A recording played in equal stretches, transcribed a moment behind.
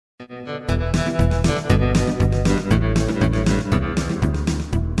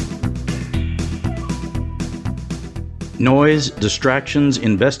Noise, distractions,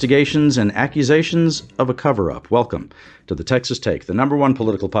 investigations, and accusations of a cover-up. Welcome to the Texas Take, the number one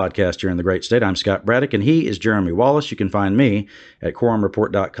political podcast here in the great state. I'm Scott Braddock, and he is Jeremy Wallace. You can find me at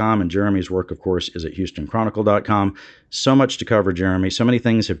quorumreport.com, and Jeremy's work, of course, is at HoustonChronicle.com. So much to cover, Jeremy. So many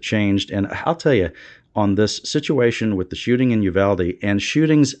things have changed, and I'll tell you, on this situation with the shooting in Uvalde and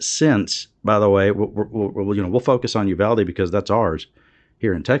shootings since, by the way, we'll focus on Uvalde because that's ours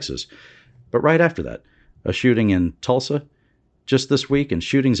here in Texas. But right after that, a shooting in Tulsa just this week and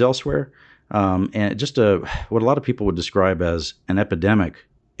shootings elsewhere. And just what a lot of people would describe as an epidemic,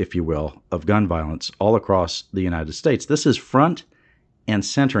 if you will, of gun violence all across the United States. This is front and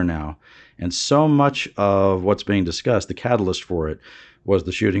center now. And so much of what's being discussed, the catalyst for it, was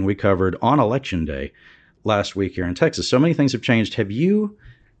the shooting we covered on Election Day last week here in Texas. So many things have changed. Have you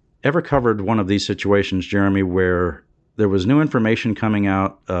ever covered one of these situations, Jeremy, where there was new information coming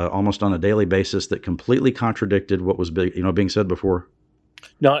out almost on a daily basis that completely contradicted what was being said before?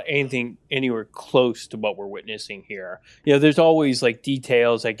 Not anything anywhere close to what we're witnessing here. There's always like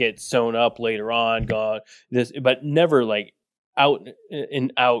details that get sewn up later on, but never like out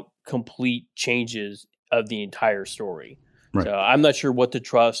and out complete changes of the entire story. Right. So I'm not sure what to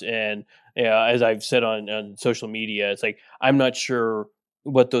trust. And as I've said on social media, it's like, I'm not sure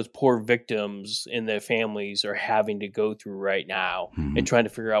what those poor victims and their families are having to go through right now and trying to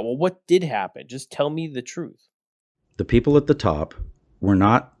figure out, well, what did happen? Just tell me the truth. The people at the top were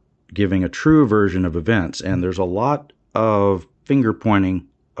not giving a true version of events, and there's a lot of finger pointing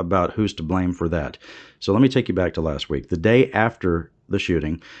about who's to blame for that. So let me take you back to last week. The day after the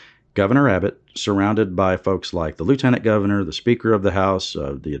shooting, Governor Abbott, surrounded by folks like the Lieutenant Governor, the Speaker of the House,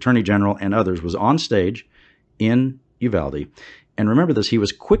 the Attorney General, and others, was on stage in Uvalde. And remember this, he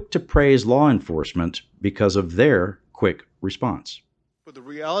was quick to praise law enforcement because of their quick response. But the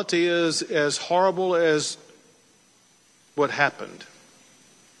reality is, as horrible as what happened,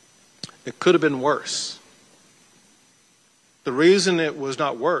 it could have been worse. The reason it was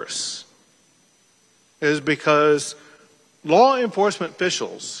not worse is because law enforcement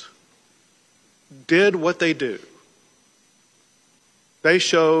officials did what they do. They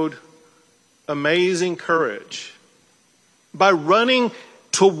showed amazing courage by running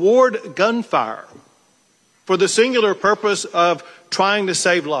toward gunfire for the singular purpose of trying to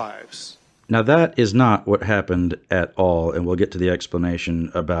save lives. Now, that is not what happened at all, and we'll get to the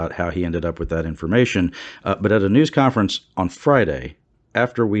explanation about how he ended up with that information. But at a news conference on Friday,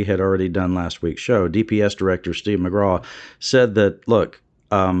 after we had already done last week's show, DPS Director Steve McGraw said that, look,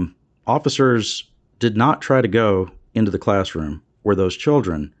 officers did not try to go into the classroom where those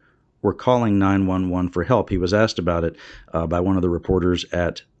children were calling 911 for help. He was asked about it by one of the reporters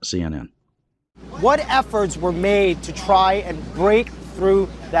at CNN. What efforts were made to try and break through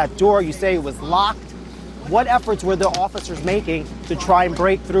that door? You say it was locked. What efforts were the officers making to try and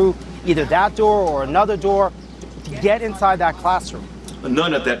break through either that door or another door to get inside that classroom?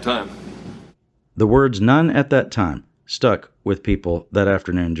 None at that time. The words "none at that time" stuck with people that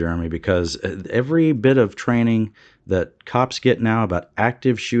afternoon, Jeremy, because every bit of training that cops get now about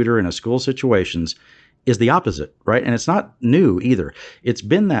active shooter in a school situations is the opposite, right? And it's not new either. It's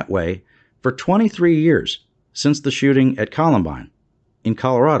been that way for 23 years since the shooting at Columbine in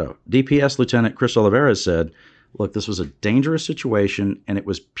Colorado. DPS Lieutenant Chris Olivares said, look, this was a dangerous situation and it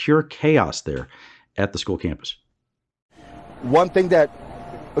was pure chaos there at the school campus. One thing that,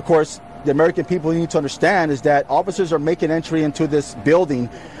 of course, the American people need to understand is that officers are making entry into this building.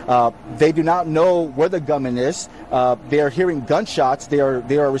 They do not know where the gunman is. They are hearing gunshots. They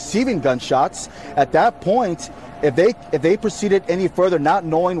are receiving gunshots. At that point, if they proceeded any further, not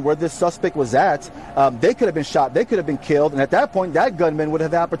knowing where this suspect was at, they could have been shot. They could have been killed. And at that point, that gunman would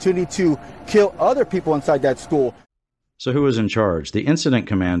have the opportunity to kill other people inside that school. So who was in charge? The incident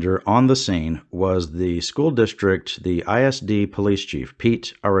commander on the scene was the school district, the ISD police chief,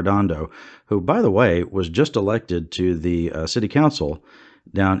 Pete Arredondo, who, by the way, was just elected to the city council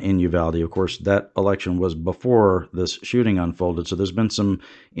down in Uvalde. Of course, that election was before this shooting unfolded, so there's been some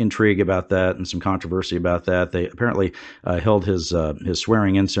intrigue about that and some controversy about that. They apparently held his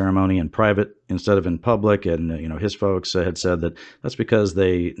swearing-in ceremony in private instead of in public, and his folks had said that that's because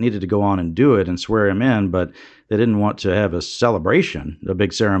they needed to go on and do it and swear him in, but they didn't want to have a celebration, a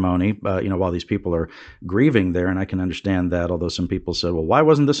big ceremony, while these people are grieving there. And I can understand that, although some people said, well, why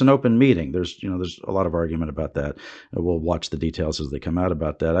wasn't this an open meeting? There's a lot of argument about that. We'll watch the details as they come out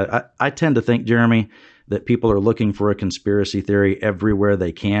about that. I tend to think, Jeremy, that people are looking for a conspiracy theory everywhere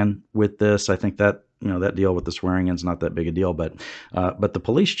they can with this. I think that that deal with the swearing in is not that big a deal. But the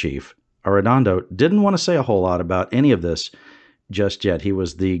police chief, Arredondo, didn't want to say a whole lot about any of this just yet. He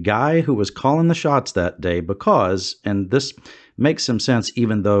was the guy who was calling the shots that day because, and this makes some sense,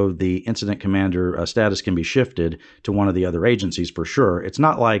 even though the incident commander status can be shifted to one of the other agencies for sure. It's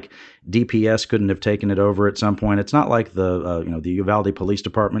not like DPS couldn't have taken it over at some point. It's not like the Uvalde Police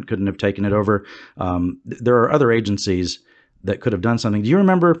Department couldn't have taken it over. There are other agencies that could have done something. Do you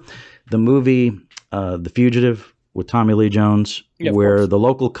remember the movie The Fugitive with Tommy Lee Jones, where the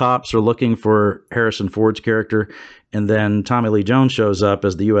local cops are looking for Harrison Ford's character, and then Tommy Lee Jones shows up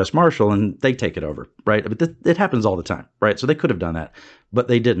as the U.S. Marshal, and they take it over, right? But it happens all the time, right? So they could have done that, but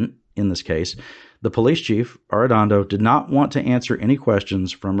they didn't in this case. The police chief, Arredondo, did not want to answer any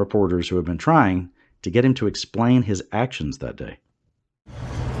questions from reporters who have been trying to get him to explain his actions that day.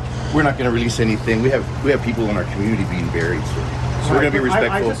 We're not going to release anything. We have people in our community being buried, so we're going to be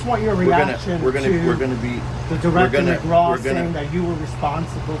respectful. I just want your reaction to the director McGraw saying that you were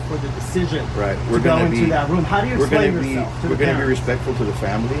responsible for the decision to go into that room. How do you explain yourself to the parents? We're going to be respectful to the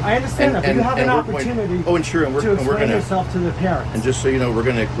family. I understand that, but you have an opportunity to explain yourself to the parents. And just so you know, we're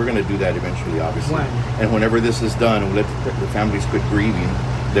going to do that eventually, obviously. When? And whenever this is done, and we'll let the families quit grieving,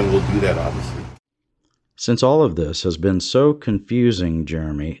 then we'll do that, obviously. Since all of this has been so confusing,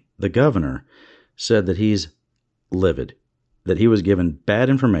 Jeremy, the governor said that he's livid, that he was given bad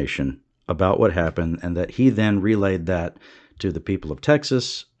information about what happened, and that he then relayed that to the people of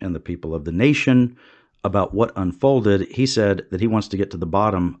Texas and the people of the nation about what unfolded. He said that he wants to get to the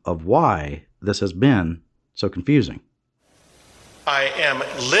bottom of why this has been so confusing. I am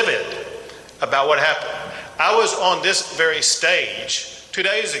livid about what happened. I was on this very stage 2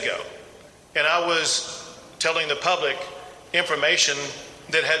 days ago, and I was telling the public information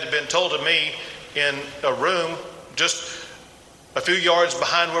that had been told to me in a room just a few yards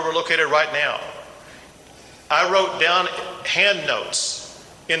behind where we're located right now. I wrote down hand notes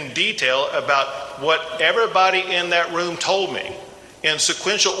in detail about what everybody in that room told me in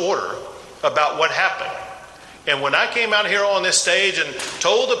sequential order about what happened. And when I came out here on this stage and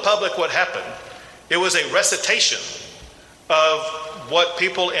told the public what happened, it was a recitation of what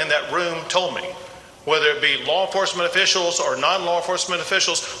people in that room told me, whether it be law enforcement officials or non-law enforcement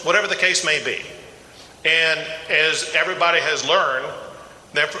officials, whatever the case may be. And as everybody has learned,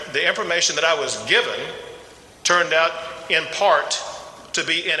 the information that I was given turned out in part to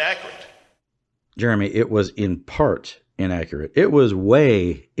be inaccurate. Jeremy, it was in part inaccurate. It was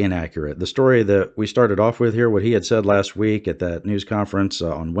way inaccurate. The story that we started off with here, what he had said last week at that news conference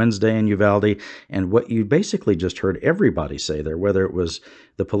on Wednesday in Uvalde, and what you basically just heard everybody say there, whether it was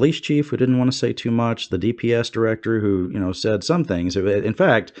the police chief who didn't want to say too much, the DPS director who said some things. In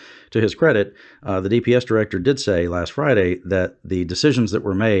fact, to his credit, the DPS director did say last Friday that the decisions that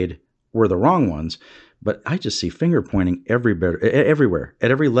were made were the wrong ones. But I just see finger pointing everywhere,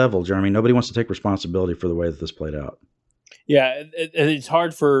 at every level, Jeremy. Nobody wants to take responsibility for the way that this played out. Yeah, it's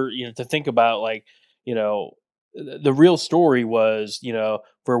hard for to think about, the real story was,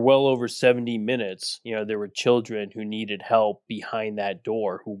 for well over 70 minutes, there were children who needed help behind that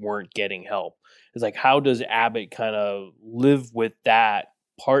door who weren't getting help. It's like, how does Abbott kind of live with that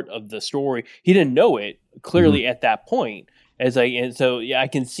part of the story? He didn't know it clearly at that point. And so I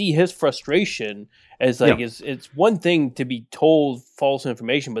can see his frustration as it's one thing to be told false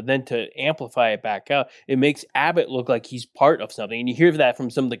information, but then to amplify it back out, it makes Abbott look like he's part of something. And you hear that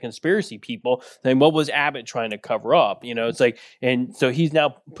from some of the conspiracy people saying, what was Abbott trying to cover up? It's like, and so he's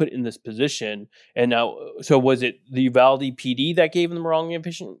now put in this position. And now, so was it the Uvalde PD that gave him the wrong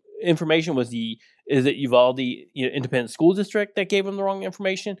information? Is it Uvalde Independent School District that gave him the wrong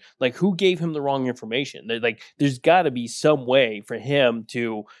information? Like, who gave him the wrong information? There's got to be some way for him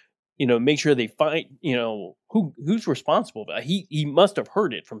to, make sure they find, who's responsible. He must have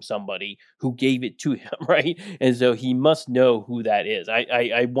heard it from somebody who gave it to him, right? And so he must know who that is.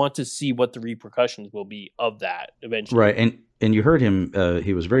 I want to see what the repercussions will be of that eventually. Right, and you heard him,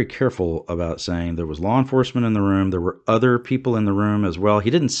 he was very careful about saying there was law enforcement in the room. There were other people in the room as well. He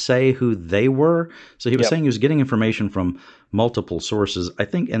didn't say who they were. So he was saying he was getting information from multiple sources. I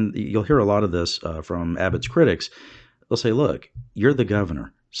think, and you'll hear a lot of this from Abbott's critics. They'll say, look, you're the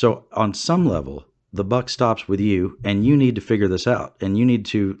governor. So on some level, the buck stops with you, and you need to figure this out. And you need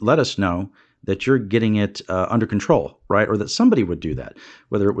to let us know that you're getting it under control, right? Or that somebody would do that,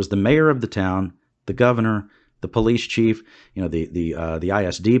 whether it was the mayor of the town, the governor, the police chief, the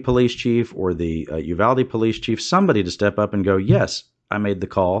ISD police chief, or the Uvalde police chief, somebody to step up and go, yes, I made the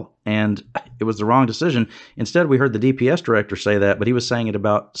call, and it was the wrong decision. Instead, we heard the DPS director say that, but he was saying it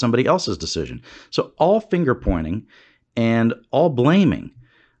about somebody else's decision. So all finger pointing and all blaming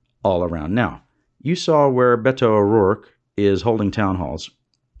all around. Now, You saw where Beto O'Rourke is holding town halls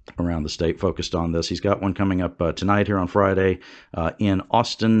around the state focused on this. He's got one coming up tonight here on Friday in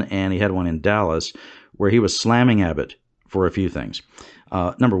Austin, and he had one in Dallas where he was slamming Abbott for a few things.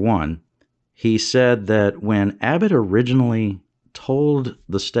 Number one, he said that when Abbott originally told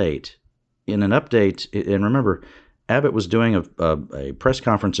the state in an update, and remember, Abbott was doing a press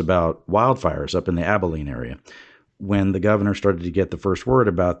conference about wildfires up in the Abilene area when the governor started to get the first word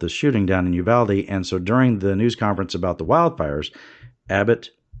about the shooting down in Uvalde. And so during the news conference about the wildfires, Abbott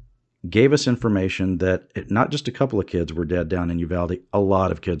gave us information that not just a couple of kids were dead down in Uvalde, a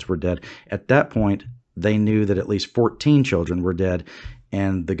lot of kids were dead. At that point, they knew that at least 14 children were dead,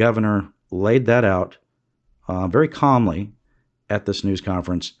 and the governor laid that out very calmly at this news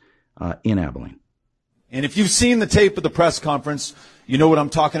conference in Abilene. And if you've seen the tape of the press conference, you know what I'm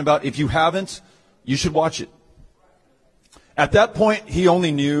talking about. If you haven't, you should watch it. At that point, he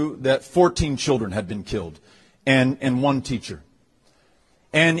only knew that 14 children had been killed and one teacher.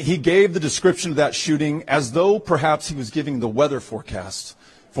 And he gave the description of that shooting as though perhaps he was giving the weather forecast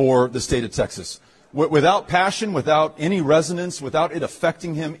for the state of Texas. Without passion, without any resonance, without it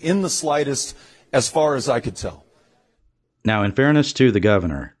affecting him in the slightest, as far as I could tell. Now, in fairness to the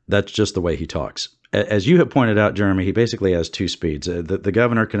governor, that's just the way he talks. As you have pointed out, Jeremy, he basically has two speeds. The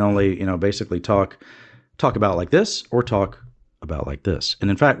governor can only, basically talk about like this or talk about like this. And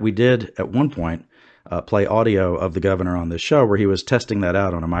in fact, we did at one point play audio of the governor on this show where he was testing that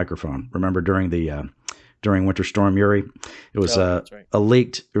out on a microphone. Remember during Winter Storm Uri, it was right. a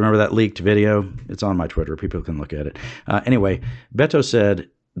leaked. Remember that leaked video? It's on my Twitter. People can look at it. Anyway, Beto said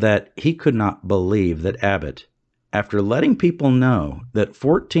that he could not believe that Abbott, after letting people know that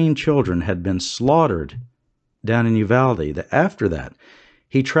 14 children had been slaughtered down in Uvalde, that after that,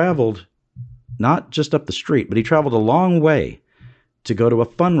 he traveled not just up the street, but he traveled a long way to go to a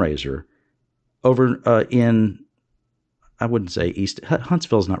fundraiser over in, I wouldn't say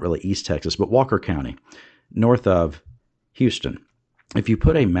Huntsville's not really East Texas, but Walker County, north of Houston. If you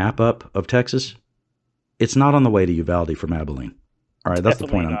put a map up of Texas, it's not on the way to Uvalde from Abilene. All right, that's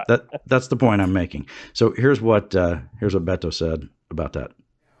Definitely the point. That's the point I'm making. So here's what Beto said about that.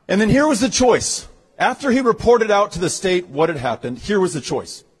 And then here was the choice. After he reported out to the state what had happened, here was the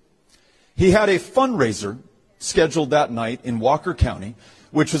choice. He had a fundraiser scheduled that night in Walker County,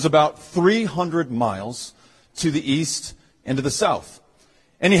 which was about 300 miles to the east and to the south.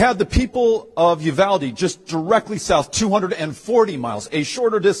 And he had the people of Uvalde just directly south, 240 miles, a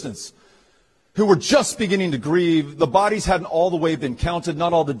shorter distance, who were just beginning to grieve. The bodies hadn't all the way been counted.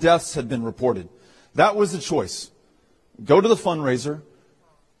 Not all the deaths had been reported. That was the choice. Go to the fundraiser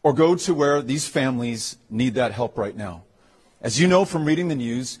or go to where these families need that help right now. As you know from reading the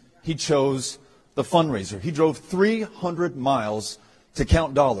news, he chose the fundraiser. He drove 300 miles to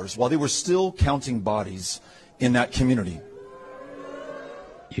count dollars while they were still counting bodies in that community.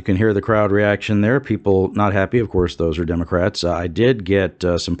 You can hear the crowd reaction there. People not happy. Of course, those are Democrats. I did get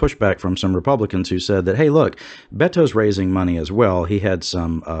some pushback from some Republicans who said that, hey, look, Beto's raising money as well. He had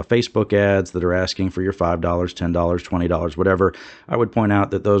some Facebook ads that are asking for your $5, $10, $20, whatever. I would point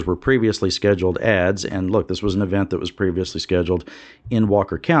out that those were previously scheduled ads. And look, this was an event that was previously scheduled in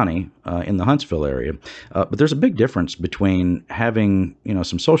Walker County, in the Huntsville area. But there's a big difference between having,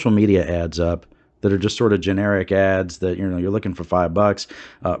 some social media ads up that are just sort of generic ads that, you're looking for $5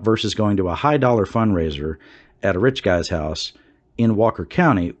 versus going to a high dollar fundraiser at a rich guy's house in Walker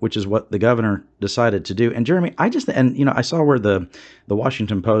County, which is what the governor decided to do. And Jeremy, I saw where the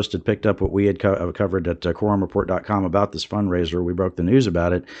Washington Post had picked up what we had covered at quorumreport.com about this fundraiser. We broke the news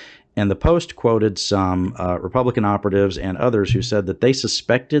about it. And the Post quoted some Republican operatives and others who said that they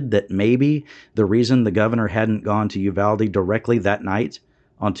suspected that maybe the reason the governor hadn't gone to Uvalde directly that night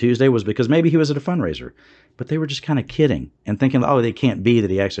on Tuesday was because maybe he was at a fundraiser, but they were just kind of kidding and thinking, oh, they can't be that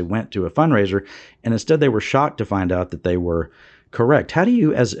he actually went to a fundraiser. And instead they were shocked to find out that they were correct. How do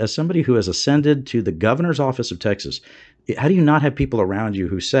you, as somebody who has ascended to the governor's office of Texas, how do you not have people around you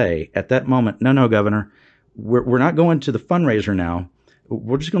who say at that moment, no, governor, we're not going to the fundraiser now.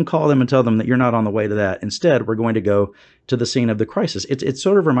 We're just going to call them and tell them that you're not on the way to that. Instead, we're going to go to the scene of the crisis. It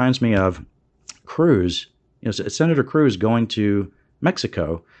sort of reminds me of Cruz, Senator Cruz going to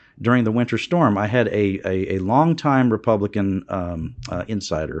Mexico during the winter storm. I had a longtime Republican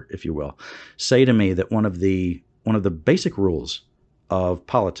insider, if you will, say to me that one of the basic rules of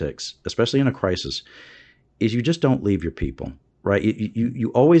politics, especially in a crisis, is you just don't leave your people, right?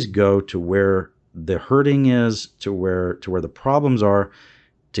 You always go to where the hurting is, to where the problems are,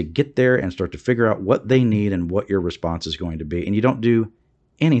 to get there and start to figure out what they need and what your response is going to be. And you don't do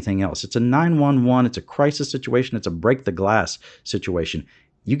anything else. It's a 911. It's a crisis situation. It's a break the glass situation.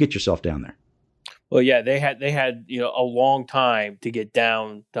 You get yourself down there. Well, yeah, they had a long time to get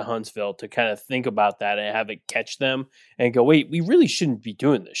down to Huntsville to kind of think about that and have it catch them and go, wait, we really shouldn't be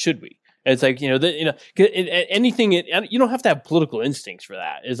doing this, should we? And it's like, anything, you don't have to have political instincts for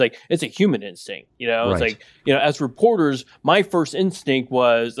that. It's like, it's a human instinct, It's like, as reporters, my first instinct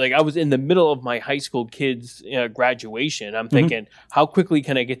was like, I was in the middle of my high school kids' graduation. I'm thinking, how quickly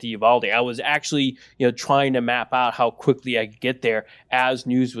can I get to Uvalde? I was actually, trying to map out how quickly I could get there as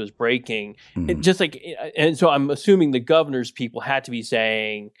news was breaking. And just like, and so I'm assuming the governor's people had to be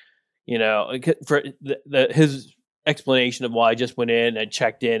saying, for his explanation of why I just went in and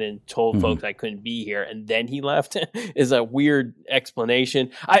checked in and told folks I couldn't be here and then he left is a weird explanation.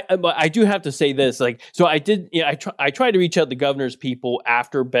 I do have to say this, like, so I did, I tried to reach out the governor's people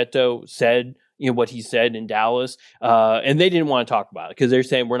after Beto said what he said in Dallas, and they didn't want to talk about it because they're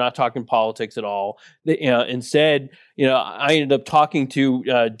saying we're not talking politics at all. Instead, I ended up talking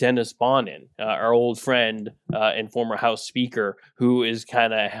to Dennis Bonnen, our old friend and former House Speaker, who is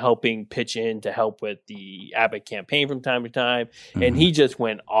kind of helping pitch in to help with the Abbott campaign from time to time, and he just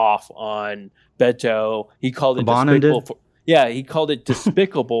went off on Beto. He called it despicable. He called it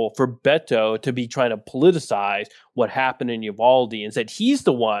despicable for Beto to be trying to politicize what happened in Uvalde and said he's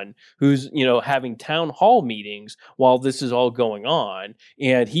the one who's, having town hall meetings while this is all going on.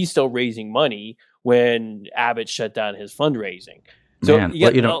 And he's still raising money when Abbott shut down his fundraising. So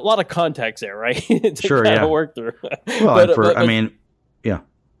you get a lot of context there, right? to sure, kind of work through. Well,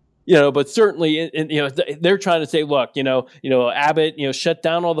 But certainly, they're trying to say, look, Abbott, shut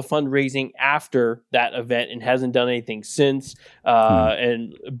down all the fundraising after that event and hasn't done anything since.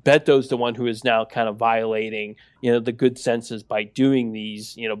 And Beto's the one who is now kind of violating, the good senses by doing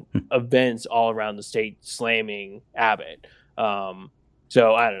these, events all around the state, slamming Abbott.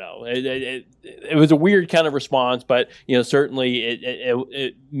 So I don't know. It was a weird kind of response, but certainly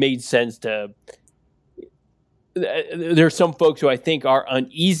it made sense to. There's some folks who I think are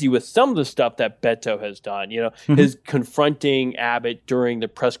uneasy with some of the stuff that Beto has done. His confronting Abbott during the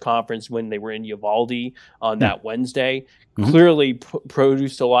press conference when they were in Uvalde on that Wednesday clearly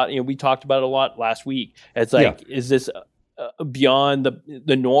produced a lot. We talked about it a lot last week. It's like, is this beyond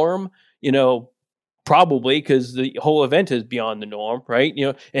the norm? Probably, because the whole event is beyond the norm, right?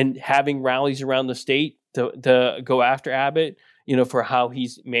 And having rallies around the state to go after Abbott, for how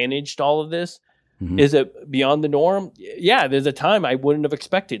he's managed all of this. Is it beyond the norm? Yeah, there's a time I wouldn't have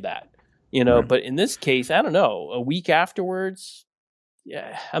expected that, right. But in this case, I don't know, a week afterwards,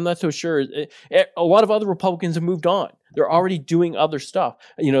 I'm not so sure. A lot of other Republicans have moved on. They're already doing other stuff.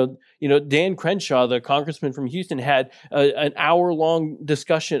 Dan Crenshaw, the congressman from Houston, had an hour-long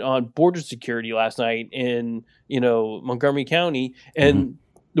discussion on border security last night in, Montgomery County, and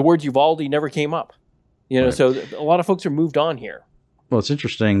the word Uvalde never came up. Right. So a lot of folks are moved on here. Well, it's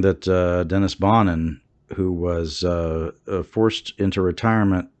interesting that Dennis Bonnen, who was forced into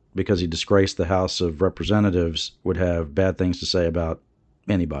retirement because he disgraced the House of Representatives, would have bad things to say about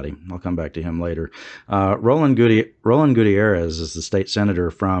anybody. I'll come back to him later. Roland Gutierrez is the state senator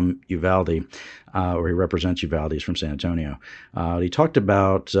from Uvalde, where he represents Uvalde. He's from San Antonio. He talked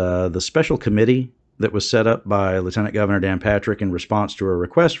about the special committee that was set up by Lieutenant Governor Dan Patrick in response to a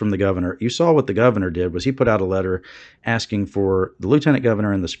request from the governor. You saw what the governor did was he put out a letter asking for the lieutenant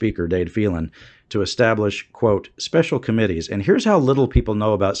governor and the speaker, Dade Phelan, to establish, quote, special committees. And here's how little people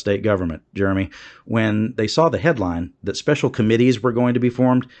know about state government, Jeremy. When they saw the headline that special committees were going to be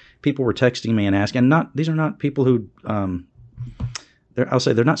formed, people were texting me and asking, these are not people who, I'll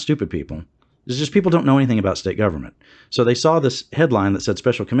say they're not stupid people. It's just people don't know anything about state government. So they saw this headline that said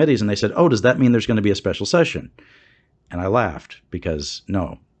special committees, and they said, oh, does that mean there's going to be a special session? And I laughed because,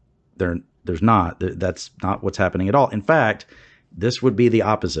 no, there's not. That's not what's happening at all. In fact, this would be the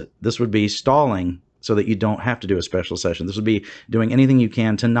opposite. This would be stalling so that you don't have to do a special session. This would be doing anything you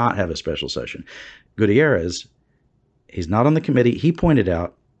can to not have a special session. Gutierrez, he's not on the committee. He pointed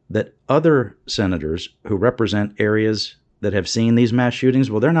out that other senators who represent areas that have seen these mass shootings,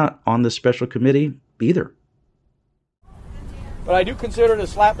 well, they're not on this special committee either. But I do consider it a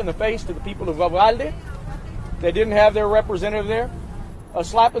slap in the face to the people of Uvalde. They didn't have their representative there. A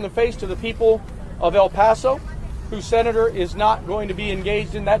slap in the face to the people of El Paso, whose senator is not going to be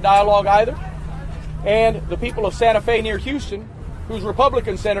engaged in that dialogue either. And the people of Santa Fe near Houston, whose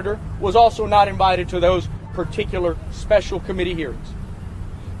Republican senator was also not invited to those particular special committee hearings.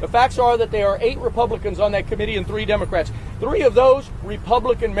 The facts are that there are 8 Republicans on that committee and 3 Democrats. 3 of those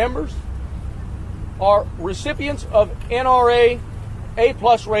Republican members are recipients of NRA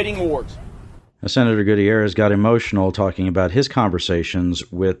A+ rating awards. Now, Senator Gutierrez got emotional talking about his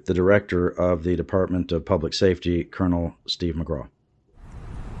conversations with the director of the Department of Public Safety, Colonel Steve McGraw.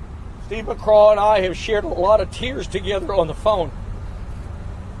 Steve McCraw and I have shared a lot of tears together on the phone.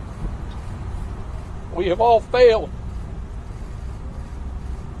 We have all failed.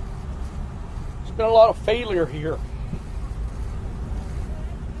 There's been a lot of failure here.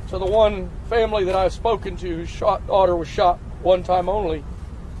 So the one family that I've spoken to whose daughter was shot one time only,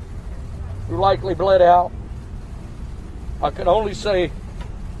 who likely bled out, I can only say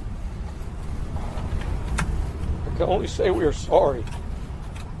we are sorry.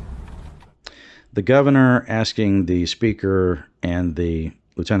 The governor asking the speaker and the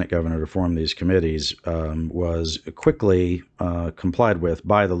lieutenant governor to form these committees was quickly complied with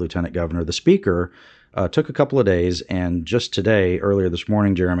by the lieutenant governor. The speaker took a couple of days, and just today, earlier this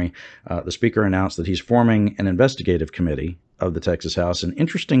morning, Jeremy, the speaker announced that he's forming an investigative committee of the Texas House, and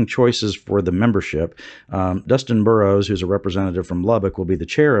interesting choices for the membership. Dustin Burrows, who's a representative from Lubbock, will be the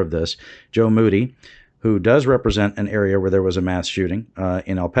chair of this. Joe Moody, who does represent an area where there was a mass shooting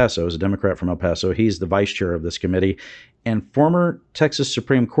in El Paso, is a Democrat from El Paso. He's the vice chair of this committee. And former Texas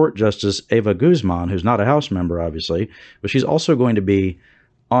Supreme Court Justice Eva Guzman, who's not a House member, obviously, but she's also going to be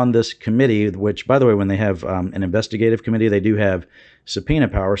on this committee, which, by the way, when they have an investigative committee, they do have subpoena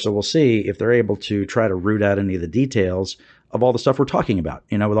power. So we'll see if they're able to try to root out any of the details of all the stuff we're talking about,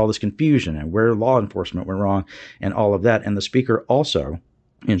 you know, with all this confusion and where law enforcement went wrong and all of that. And the speaker also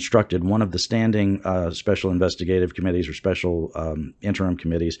instructed one of the standing special investigative committees or special interim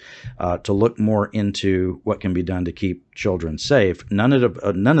committees to look more into what can be done to keep children safe. None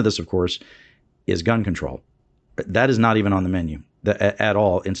of this, of course, is gun control. That is not even on the menu at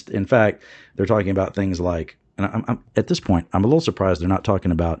all. In fact, they're talking about things like, and I'm at this point, I'm a little surprised they're not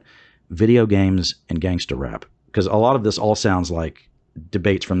talking about video games and gangster rap, because a lot of this all sounds like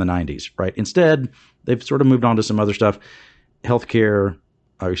debates from the 90s, right? Instead, they've sort of moved on to some other stuff, mental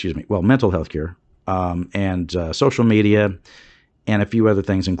health care, and social media, and a few other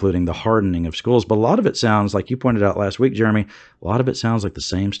things, including the hardening of schools. But a lot of it sounds, like you pointed out last week, Jeremy, a lot of it sounds like the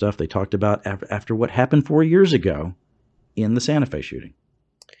same stuff they talked about after what happened 4 years ago in the Santa Fe shooting.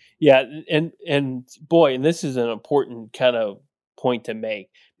 Yeah, and boy, and this is an important kind of point to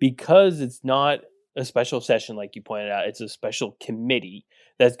make, because it's not a special session like you pointed out. It's a special committee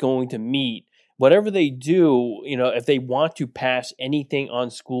that's going to meet. Whatever they do, you know, if they want to pass anything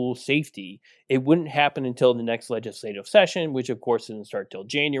on school safety, it wouldn't happen until the next legislative session, which of course doesn't start till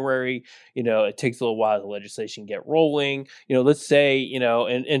January. You know, it takes a little while for the legislation get rolling. You know, let's say, you know,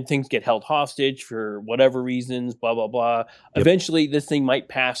 and things get held hostage for whatever reasons, blah, blah, blah. Yep. Eventually, this thing might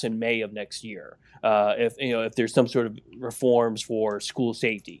pass in May of next year. If there's some sort of reforms for school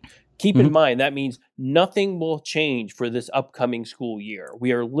safety. Keep in mind, that means nothing will change for this upcoming school year.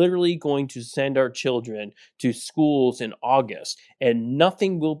 We are literally going to send our children to schools in August, and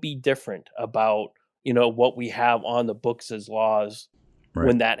nothing will be different about, you know, what we have on the books as laws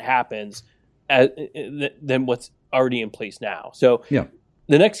when that happens than what's already in place now. So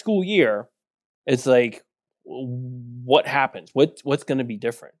the next school year, it's like, what happens? What's going to be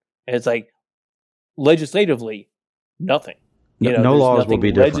different? And it's like, legislatively, nothing. You know, no laws will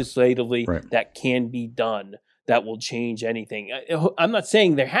be different legislatively that can be done that will change anything. I'm not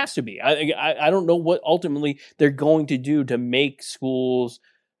saying there has to be. I don't know what ultimately they're going to do to make schools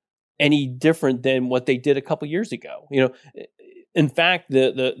any different than what they did a couple years ago. You know, in fact,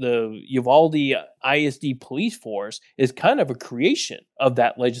 the Uvalde ISD police force is kind of a creation of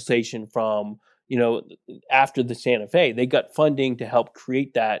that legislation from, you know, after the Santa Fe. They got funding to help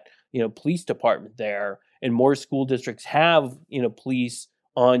create that, you know, police department there. And more school districts have, you know, police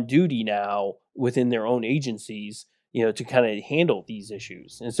on duty now within their own agencies, you know, to kind of handle these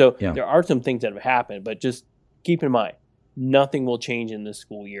issues. And so there are some things that have happened, but just keep in mind, nothing will change in this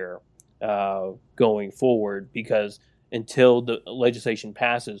school year going forward, because until the legislation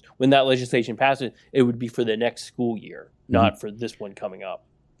passes, when that legislation passes, it would be for the next school year, not for this one coming up.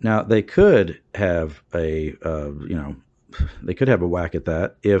 Now, they could have they could have a whack at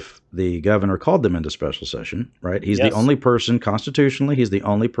that if the governor called them into special session, right? He's the only person, constitutionally, he's the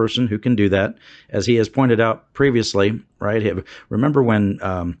only person who can do that, as he has pointed out previously, right? Remember when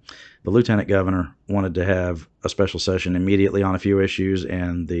the lieutenant governor wanted to have a special session immediately on a few issues,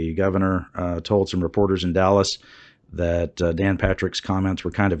 and the governor told some reporters in Dallas that Dan Patrick's comments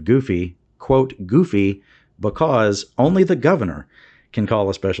were kind of goofy, quote, goofy, because only the governor can call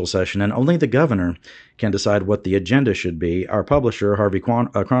a special session, and only the governor can decide what the agenda should be. Our publisher, Harvey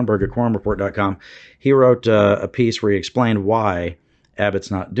Kronberg at quorumreport.com, he wrote a piece where he explained why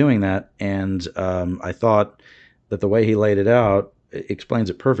Abbott's not doing that, and I thought that the way he laid it out explains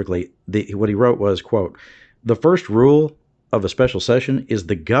it perfectly. What he wrote was, quote, "The first rule of a special session is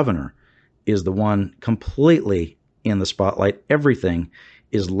the governor is the one completely in the spotlight. Everything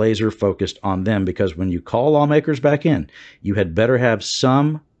is laser focused on them, because when you call lawmakers back in, you had better have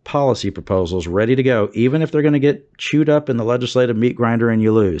some policy proposals ready to go, even if they're going to get chewed up in the legislative meat grinder and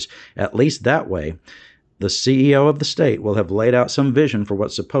you lose. At least that way, the CEO of the state will have laid out some vision for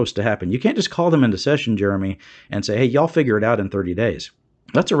what's supposed to happen. You can't just call them into session, Jeremy, and say, hey, y'all figure it out in 30 days.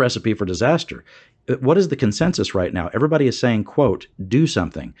 That's a recipe for disaster. What is the consensus right now? Everybody is saying, quote, do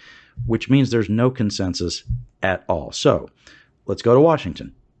something, which means there's no consensus at all. So let's go to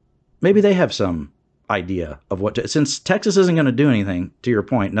Washington. Maybe they have some idea of what to, since Texas isn't going to do anything, to your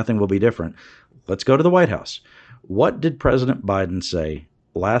point, nothing will be different. Let's go to the White House. What did President Biden say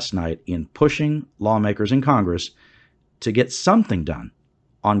last night in pushing lawmakers in Congress to get something done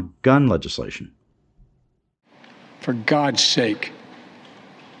on gun legislation? For God's sake,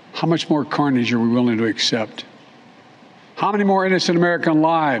 how much more carnage are we willing to accept? How many more innocent American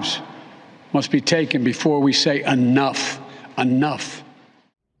lives must be taken before we say enough, enough?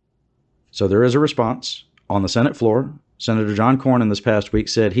 So there is a response on the Senate floor. Senator John Cornyn this past week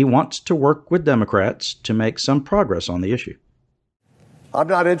said he wants to work with Democrats to make some progress on the issue. I'm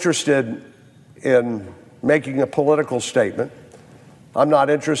not interested in making a political statement. I'm not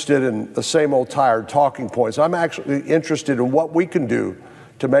interested in the same old tired talking points. I'm actually interested in what we can do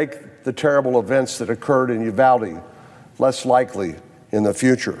to make the terrible events that occurred in Uvalde less likely in the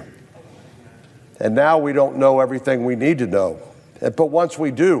future. And now we don't know everything we need to know. But once we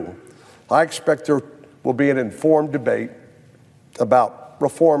do, I expect there will be an informed debate about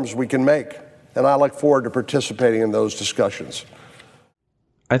reforms we can make. And I look forward to participating in those discussions.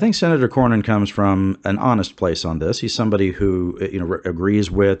 I think Senator Cornyn comes from an honest place on this. He's somebody who,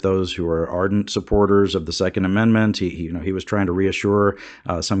 agrees with those who are ardent supporters of the Second Amendment. He was trying to reassure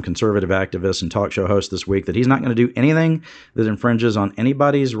some conservative activists and talk show hosts this week that he's not going to do anything that infringes on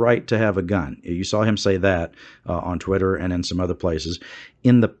anybody's right to have a gun. You saw him say that on Twitter and in some other places.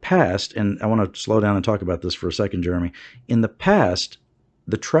 In the past, and I want to slow down and talk about this for a second, Jeremy. In the past,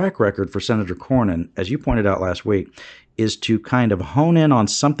 the track record for Senator Cornyn, as you pointed out last week, is to kind of hone in on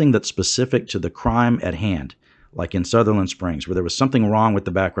something that's specific to the crime at hand, like in Sutherland Springs, where there was something wrong with the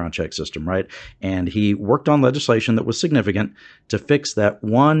background check system, right? And he worked on legislation that was significant to fix that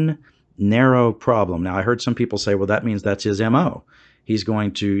one narrow problem. Now, I heard some people say, well, that means that's his MO. He's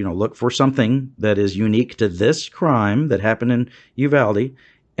going to, look for something that is unique to this crime that happened in Uvalde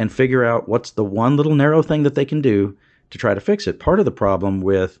and figure out what's the one little narrow thing that they can do to try to fix it. Part of the problem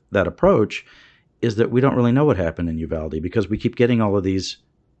with that approach is that we don't really know what happened in Uvalde because we keep getting all of these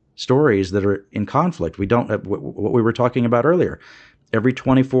stories that are in conflict. We don't have what we were talking about earlier. Every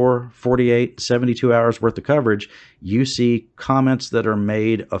 24, 48, 72 hours worth of coverage, you see comments that are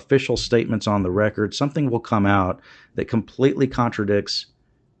made, official statements on the record. Something will come out that completely contradicts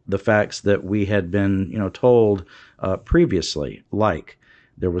the facts that we had been, told previously. Like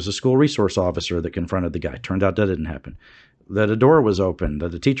there was a school resource officer that confronted the guy. Turned out that didn't happen. That a door was open,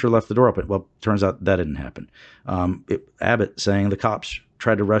 that the teacher left the door open. Well, turns out that didn't happen. Abbott saying the cops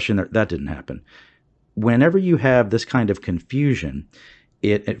tried to rush in there. That didn't happen. Whenever you have this kind of confusion,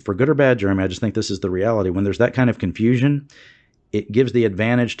 it for good or bad, Jeremy, I just think this is the reality. When there's that kind of confusion, it gives the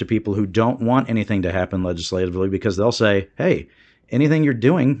advantage to people who don't want anything to happen legislatively because they'll say, hey, anything you're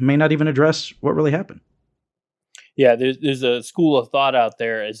doing may not even address what really happened. Yeah, there's a school of thought out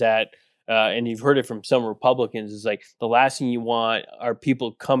there is that and you've heard it from some Republicans, is like the last thing you want are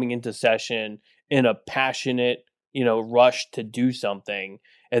people coming into session in a passionate, rush to do something.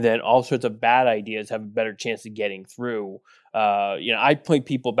 And then all sorts of bad ideas have a better chance of getting through. I point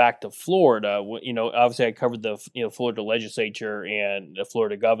people back to Florida. Obviously I covered the Florida legislature and the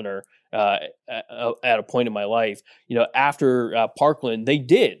Florida governor at a point in my life. After Parkland, they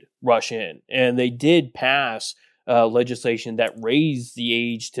did rush in and they did pass legislation that raised the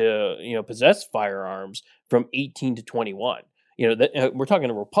age to possess firearms from 18 to 21. We're talking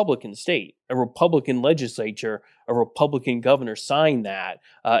a Republican state, a Republican legislature, a Republican governor signed that,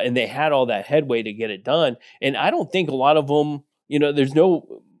 and they had all that headway to get it done. And I don't think a lot of them, there's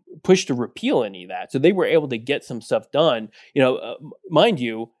no push to repeal any of that, so they were able to get some stuff done. Mind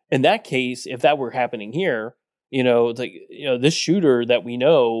you, in that case, if that were happening here, this shooter that we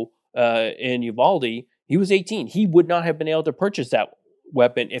know in Uvalde. He was 18. He would not have been able to purchase that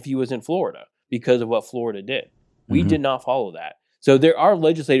weapon if he was in Florida because of what Florida did. We did not follow that. So there are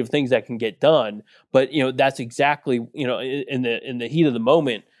legislative things that can get done, but that's exactly in the heat of the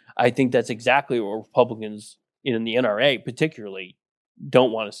moment. I think that's exactly what Republicans in the NRA particularly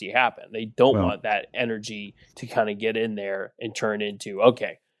don't want to see happen. They don't want that energy to kind of get in there and turn into,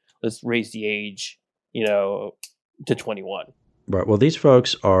 okay, let's raise the age, to 21. Right. Well, these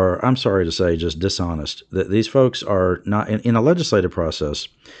folks are, I'm sorry to say, just dishonest. These folks are not, in a legislative process,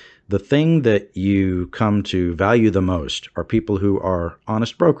 the thing that you come to value the most are people who are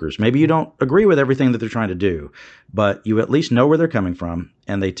honest brokers. Maybe you don't agree with everything that they're trying to do, but you at least know where they're coming from,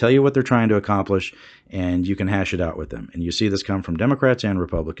 and they tell you what they're trying to accomplish, and you can hash it out with them. And you see this come from Democrats and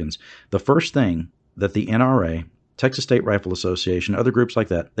Republicans. The first thing that the NRA, Texas State Rifle Association, other groups like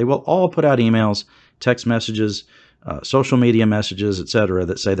that, they will all put out emails, text messages, social media messages, et cetera,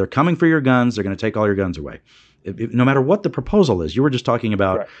 that say they're coming for your guns, they're going to take all your guns away. No matter what the proposal is. You were just talking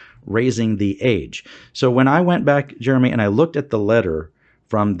about raising the age. So when I went back, Jeremy, and I looked at the letter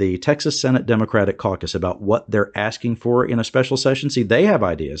from the Texas Senate Democratic Caucus about what they're asking for in a special session, see, they have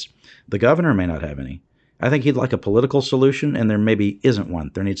ideas. The governor may not have any. I think he'd like a political solution, and there maybe isn't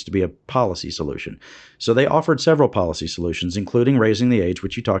one. There needs to be a policy solution. So they offered several policy solutions, including raising the age,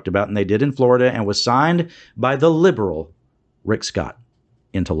 which you talked about, and they did in Florida and was signed by the liberal Rick Scott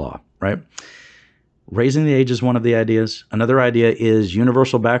into law, right? Raising the age is one of the ideas. Another idea is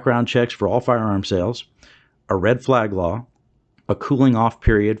universal background checks for all firearm sales, a red flag law, a cooling off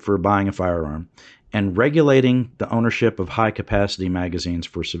period for buying a firearm, and regulating the ownership of high-capacity magazines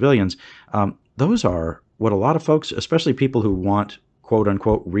for civilians. Those are what a lot of folks, especially people who want,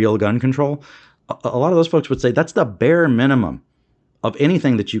 quote-unquote, real gun control, a lot of those folks would say that's the bare minimum of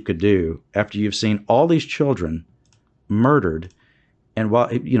anything that you could do after you've seen all these children murdered. And while,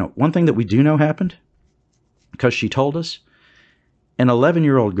 one thing that we do know happened, because she told us, an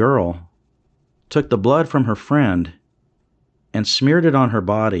 11-year-old girl took the blood from her friend and smeared it on her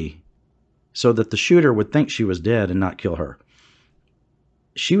body so that the shooter would think she was dead and not kill her.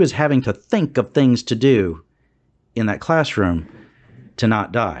 She was having to think of things to do in that classroom to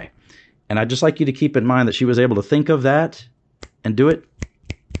not die. And I'd just like you to keep in mind that she was able to think of that and do it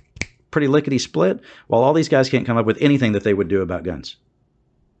pretty lickety-split, while all these guys can't come up with anything that they would do about guns.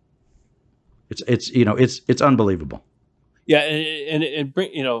 It's unbelievable. Yeah, and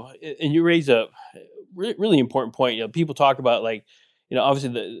you raise a really important point. People talk about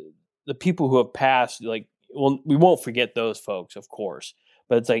obviously the people who have passed. We won't forget those folks, of course,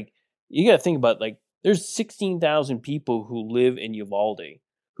 but it's you got to think about there's 16,000 people who live in Uvalde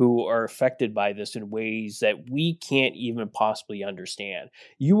who are affected by this in ways that we can't even possibly understand.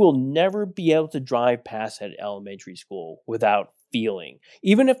 You will never be able to drive past that elementary school without feeling.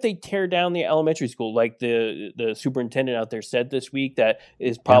 Even if they tear down the elementary school, like the superintendent out there said this week that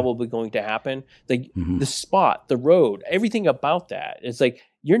is probably going to happen, the spot, the road, everything about that, it's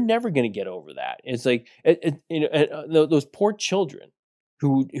you're never going to get over that. It's those poor children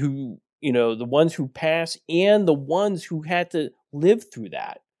who the ones who pass and the ones who had to live through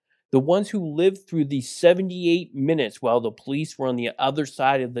that. The ones who lived through the 78 minutes while the police were on the other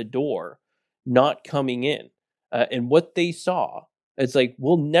side of the door, not coming in, and what they saw, it's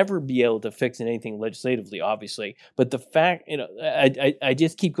we'll never be able to fix anything legislatively, obviously. But the fact, I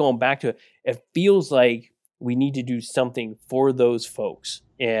just keep going back to it. It feels like we need to do something for those folks,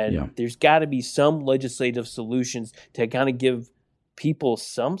 and there's got to be some legislative solutions to kind of give people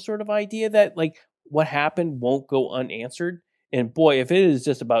some sort of idea that what happened won't go unanswered. And boy, if it is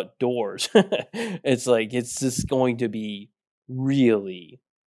just about doors, it's just going to be really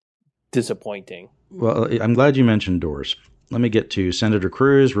disappointing. Well, I'm glad you mentioned doors. Let me get to Senator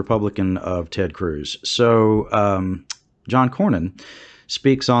Cruz, Republican of Ted Cruz. So John Cornyn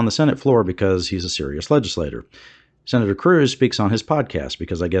speaks on the Senate floor because he's a serious legislator. Senator Cruz speaks on his podcast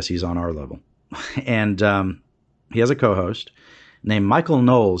because I guess he's on our level. And he has a co-host named Michael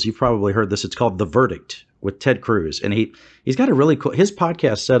Knowles. You've probably heard this. It's called The Verdict with Ted Cruz. And he's got a really cool, his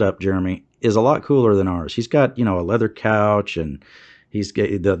podcast setup, Jeremy, is a lot cooler than ours. He's got, a leather couch, and he's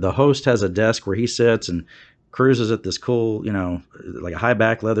the host has a desk where he sits, and Cruz is at this cool, like a high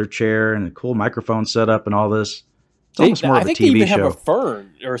back leather chair and a cool microphone setup and all this. It's almost more of a TV show. I think they even have a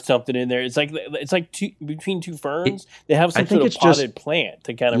fern or something in there. It's between two ferns. They have some sort of potted plant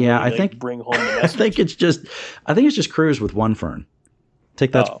to kind of bring home the message. I think it's just Cruz with one fern.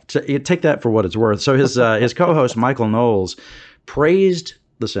 Take that for what it's worth. So his co-host Michael Knowles praised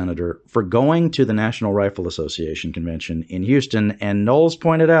the senator for going to the National Rifle Association convention in Houston, and Knowles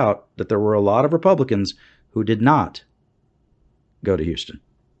pointed out that there were a lot of Republicans who did not go to Houston.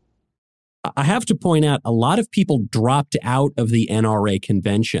 I have to point out, a lot of people dropped out of the NRA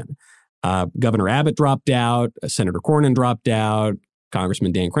convention. Governor Abbott dropped out, Senator Cornyn dropped out,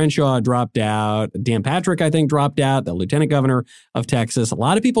 Congressman Dan Crenshaw dropped out. Dan Patrick, I think, dropped out, the lieutenant governor of Texas. A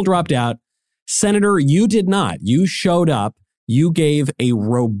lot of people dropped out. Senator, you did not. You showed up. You gave a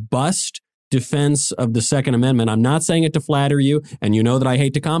robust defense of the Second Amendment. I'm not saying it to flatter you, and you know that I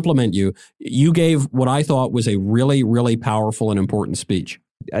hate to compliment you. You gave what I thought was a really, really powerful and important speech.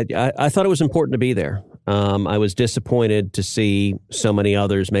 I thought it was important to be there. I was disappointed to see so many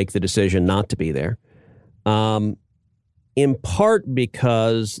others make the decision not to be there. In part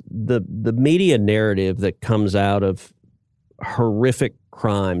because the media narrative that comes out of horrific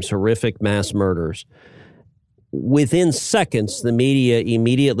crimes, horrific mass murders, within seconds, the media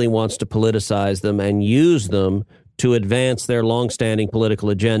immediately wants to politicize them and use them to advance their longstanding political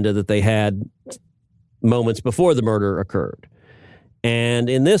agenda that they had moments before the murder occurred. And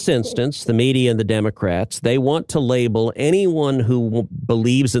in this instance, the media and the Democrats, they want to label anyone who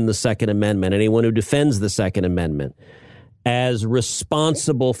believes in the Second Amendment, anyone who defends the Second Amendment, as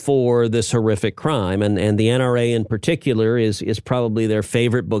responsible for this horrific crime. And the NRA in particular is probably their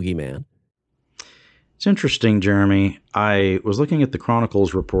favorite boogeyman. It's interesting, Jeremy. I was looking at the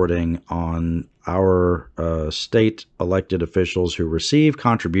Chronicle's reporting on our state elected officials who receive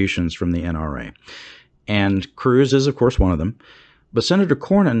contributions from the NRA. And Cruz is, of course, one of them. But Senator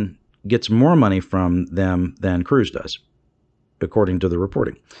Cornyn gets more money from them than Cruz does, according to the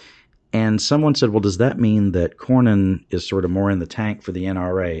reporting. And someone said, well, does that mean that Cornyn is sort of more in the tank for the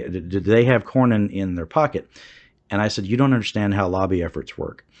NRA? Did they have Cornyn in their pocket? And I said, you don't understand how lobby efforts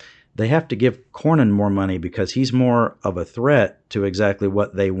work. They have to give Cornyn more money because he's more of a threat to exactly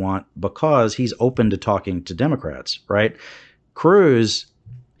what they want because he's open to talking to Democrats, right? Cruz,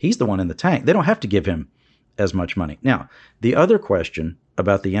 he's the one in the tank. They don't have to give him as much money. Now, the other question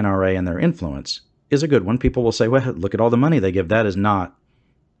about the NRA and their influence is a good one. People will say, well, look at all the money they give. That is not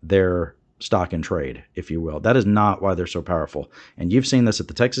their stock in trade, if you will. That is not why they're so powerful. And you've seen this at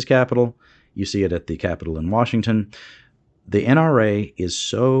the Texas Capitol. You see it at the Capitol in Washington. The NRA is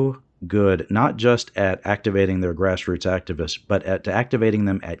so good, not just at activating their grassroots activists, but at activating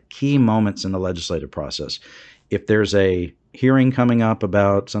them at key moments in the legislative process. If there's a hearing coming up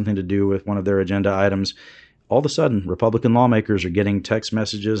about something to do with one of their agenda items, all of a sudden, Republican lawmakers are getting text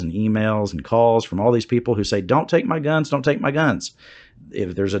messages and emails and calls from all these people who say, don't take my guns, don't take my guns.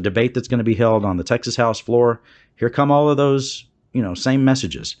 If there's a debate that's going to be held on the Texas House floor, here come all of those, same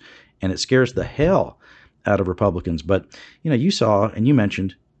messages. And it scares the hell out of Republicans. But, you saw and you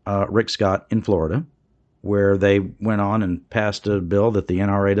mentioned Rick Scott in Florida, where they went on and passed a bill that the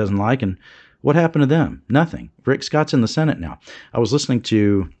NRA doesn't like. And what happened to them? Nothing. Rick Scott's in the Senate now. I was listening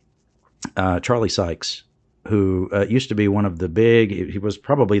to Charlie Sykes, who used to be he was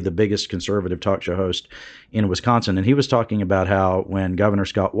probably the biggest conservative talk show host in Wisconsin. And he was talking about how when Governor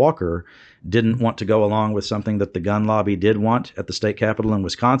Scott Walker didn't want to go along with something that the gun lobby did want at the state capitol in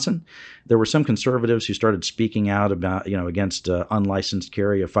Wisconsin, there were some conservatives who started speaking out about, against unlicensed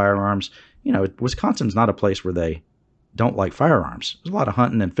carry of firearms. Wisconsin's not a place where they don't like firearms. There's a lot of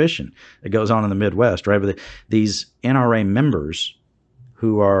hunting and fishing that goes on in the Midwest, right? But these NRA members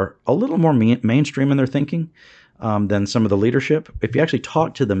who are a little more mainstream in their thinking than some of the leadership, if you actually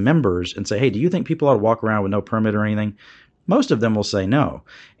talk to the members and say, hey, do you think people ought to walk around with no permit or anything? Most of them will say no.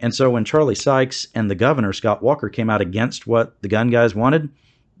 And so when Charlie Sykes and the governor, Scott Walker, came out against what the gun guys wanted,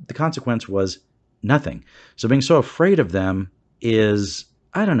 the consequence was nothing. So being so afraid of them is,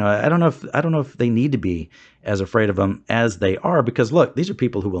 I don't know if they need to be as afraid of them as they are, because look, these are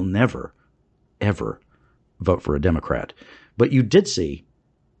people who will never, ever vote for a Democrat. But you did see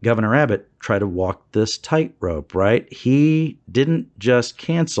Governor Abbott try to walk this tightrope, right? He didn't just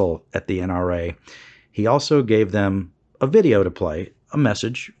cancel at the NRA. He also gave them a video to play, a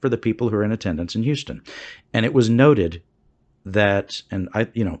message for the people who are in attendance in Houston. And it was noted that, and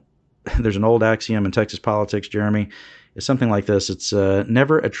there's an old axiom in Texas politics, Jeremy, it's something like this. It's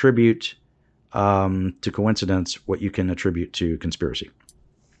never attribute to coincidence what you can attribute to conspiracy.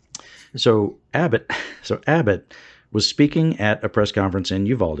 So Abbott was speaking at a press conference in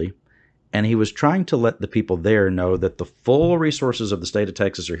Uvalde, and he was trying to let the people there know that the full resources of the state of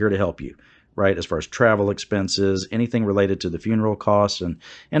Texas are here to help you, right? As far as travel expenses, anything related to the funeral costs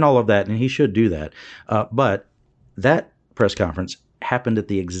and all of that. And he should do that. But that press conference happened at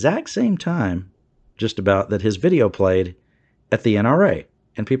the exact same time, just about, that his video played at the NRA.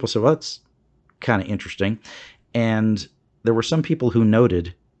 And people said, well, that's kind of interesting. And there were some people who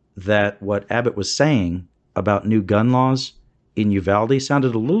noted that what Abbott was saying about new gun laws in Uvalde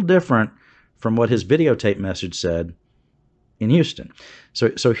sounded a little different from what his videotape message said in Houston.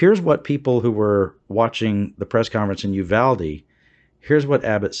 So here's what people who were watching the press conference in Uvalde, here's what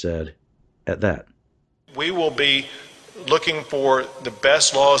Abbott said at that. We will be looking for the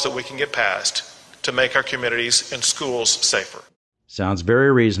best laws that we can get passed to make our communities and schools safer. Sounds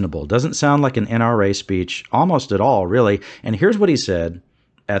very reasonable. Doesn't sound like an NRA speech almost at all, really. And here's what he said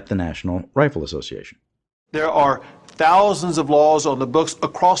at the National Rifle Association. There are thousands of laws on the books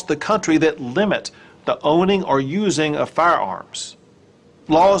across the country that limit the owning or using of firearms.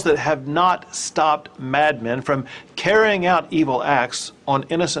 Laws that have not stopped madmen from carrying out evil acts on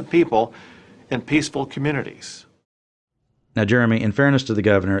innocent people in peaceful communities. Now, Jeremy, in fairness to the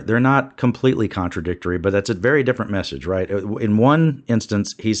governor, they're not completely contradictory, but that's a very different message, right? In one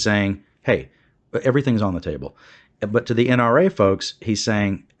instance, he's saying, hey, everything's on the table. But to the NRA folks, he's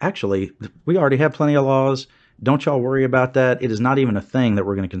saying, actually, we already have plenty of laws. Don't y'all worry about that. It is not even a thing that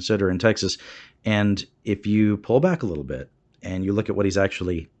we're going to consider in Texas. And if you pull back a little bit and you look at what he's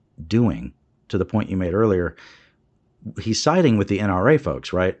actually doing, to the point you made earlier, he's siding with the NRA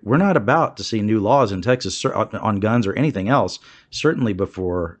folks, right? We're not about to see new laws in Texas on guns or anything else, certainly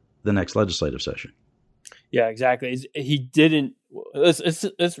before the next legislative session. Yeah, exactly. He didn't.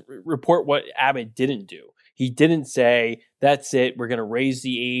 Let's report what Abbott didn't do. He didn't say, that's it, we're going to raise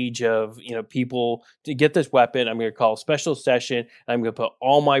the age of people to get this weapon. I'm going to call a special session. I'm going to put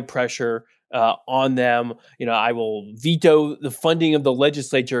all my pressure on them. I will veto the funding of the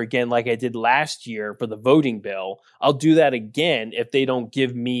legislature again, like I did last year for the voting bill. I'll do that again if they don't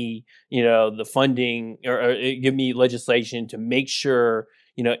give me, the funding or give me legislation to make sure,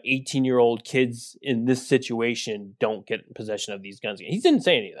 18-year-old kids in this situation don't get in possession of these guns. He didn't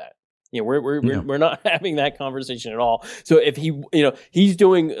say any of that. We're not having that conversation at all. So if he's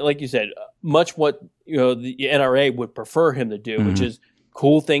doing, like you said, much what the NRA would prefer him to do, which is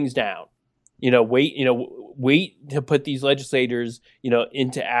cool things down. Wait to put these legislators,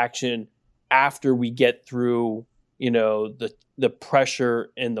 into action after we get through, the pressure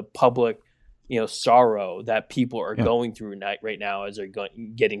and the public, sorrow that people are going through right now as they're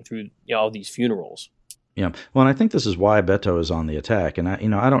getting through all these funerals. Yeah. Well, and I think this is why Beto is on the attack. And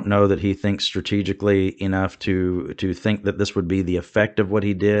I don't know that he thinks strategically enough to think that this would be the effect of what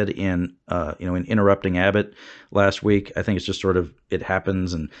he did in interrupting Abbott last week. I think it's just sort of, it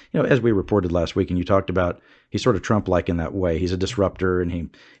happens. And, as we reported last week and you talked about, he's sort of Trump-like in that way. He's a disruptor and he,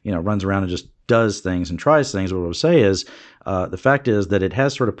 runs around and just does things and tries things. What I would say is, the fact is that it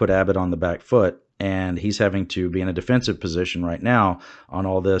has sort of put Abbott on the back foot and he's having to be in a defensive position right now on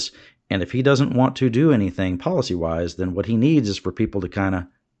all this. And if he doesn't want to do anything policy-wise, then what he needs is for people to kind of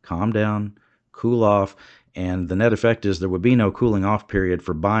calm down, cool off. And the net effect is there would be no cooling off period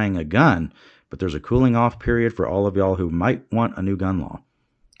for buying a gun, but there's a cooling off period for all of y'all who might want a new gun law.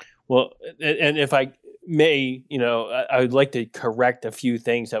 Well, and if I may, I would like to correct a few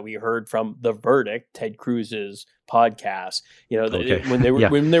things that we heard from The Verdict, Ted Cruz's podcast. When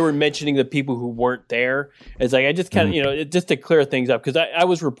they were mentioning the people who weren't there, it's like I just kind of just to clear things up, because I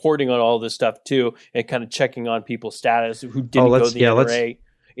was reporting on all this stuff too and kind of checking on people's status who didn't go to the NRA.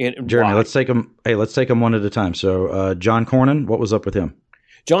 Jeremy, let's take them. Hey, let's take them one at a time. So John Cornyn, what was up with him?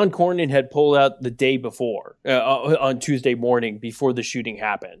 John Cornyn had pulled out the day before, on Tuesday morning before the shooting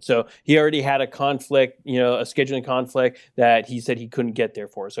happened. So he already had a conflict, a scheduling conflict that he said he couldn't get there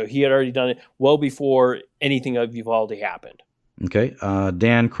for. So he had already done it well before anything of Uvalde happened. Okay.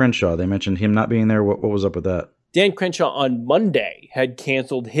 Dan Crenshaw, they mentioned him not being there. What was up with that? Dan Crenshaw on Monday had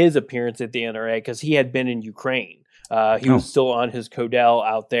canceled his appearance at the NRA because he had been in Ukraine. He was still on his Codell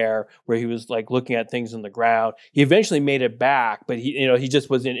out there where he was like looking at things on the ground. He eventually made it back, but he just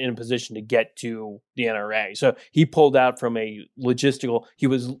wasn't in a position to get to the NRA. So he pulled out from a logistical, he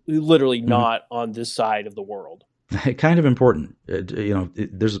was literally not on this side of the world. Kind of important.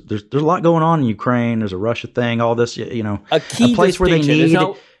 There's a lot going on in Ukraine. There's a Russia thing, all this, a key place where they need,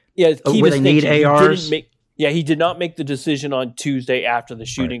 where they need ARs. He did not make the decision on Tuesday after the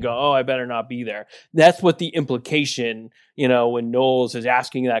shooting, go, I better not be there. That's what the implication, when Knowles is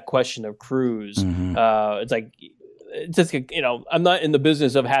asking that question of Cruz. It's like, I'm not in the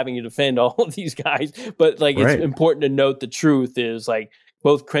business of having to defend all of these guys, but it's important to note the truth is like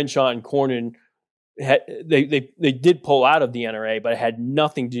both Crenshaw and Cornyn, they did pull out of the NRA, but it had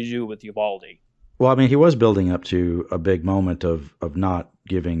nothing to do with Uvalde. Well, I mean, he was building up to a big moment of not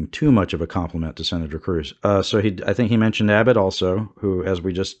giving too much of a compliment to Senator Cruz. So I think he mentioned Abbott also, who, as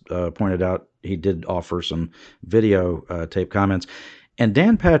we just pointed out, he did offer some video tape comments. And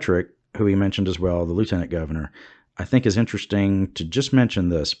Dan Patrick, who he mentioned as well, the lieutenant governor, I think is interesting to just mention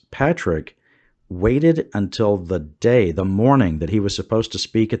this. Patrick waited until the morning that he was supposed to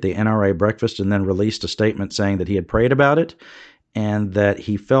speak at the NRA breakfast and then released a statement saying that he had prayed about it and that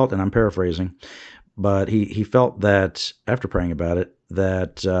he felt, and I'm paraphrasing, but he felt that after praying about it,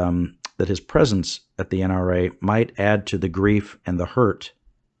 that his presence at the NRA might add to the grief and the hurt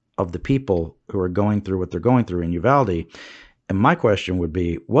of the people who are going through what they're going through in Uvalde. And my question would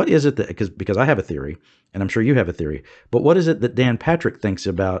be, what is it that, because I have a theory, and I'm sure you have a theory, but what is it that Dan Patrick thinks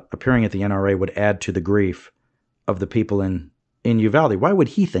about appearing at the NRA would add to the grief of the people in Uvalde? Why would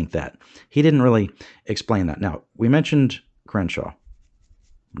he think that? He didn't really explain that. Now, we mentioned Crenshaw,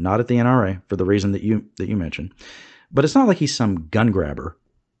 not at the NRA for the reason that you mentioned, but it's not like he's some gun grabber,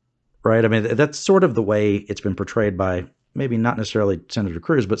 right? I mean, that's sort of the way it's been portrayed by maybe not necessarily Senator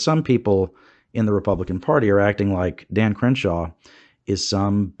Cruz, but some people in the Republican Party are acting like Dan Crenshaw is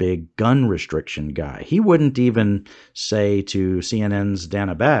some big gun restriction guy. He wouldn't even say to CNN's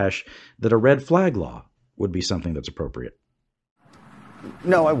Dana Bash that a red flag law would be something that's appropriate.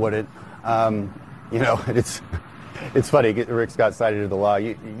 No, I wouldn't. It's funny. Rick Scott cited the law.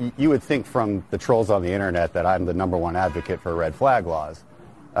 You would think from the trolls on the internet that I'm the #1 advocate for red flag laws.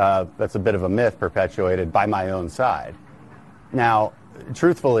 That's a bit of a myth perpetuated by my own side. Now,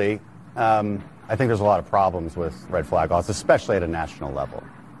 truthfully, I think there's a lot of problems with red flag laws, especially at a national level.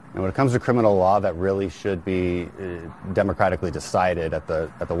 And when it comes to criminal law, that really should be democratically decided at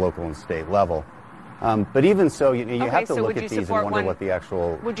the local and state level. But even so, you have to look at these and wonder what the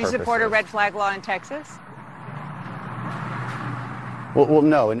actual Would you support a red flag law in Texas? Well,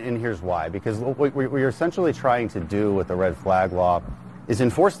 no, and here's why. Because what we're essentially trying to do with the red flag law is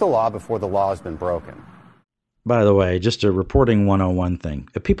enforce the law before the law has been broken. By the way, just a reporting 101 thing.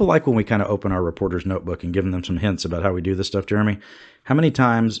 If people like when we kind of open our reporter's notebook and give them some hints about how we do this stuff, Jeremy, how many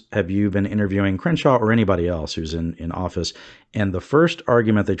times have you been interviewing Crenshaw or anybody else who's in office, and the first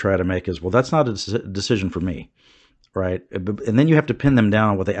argument they try to make is, well, that's not a decision for me, right? And then you have to pin them down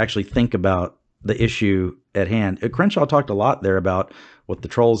on what they actually think about the issue at hand. Crenshaw talked a lot there about what the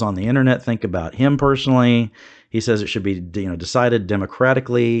trolls on the internet think about him personally. He says it should be decided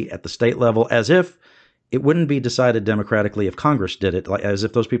democratically at the state level, as if it wouldn't be decided democratically if Congress did it, like, as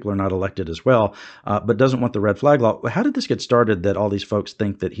if those people are not elected as well, but doesn't want the red flag law. How did this get started that all these folks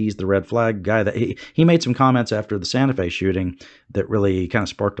think that he's the red flag guy? That he made some comments after the Santa Fe shooting that really kind of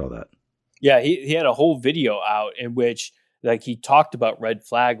sparked all that. Yeah, he had a whole video out in which he talked about red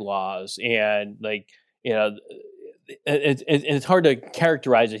flag laws and it's hard to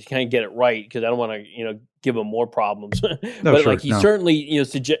characterize it. You kind of get it right because I don't want to give him more problems. But sure, he certainly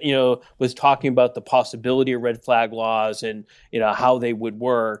was talking about the possibility of red flag laws and how they would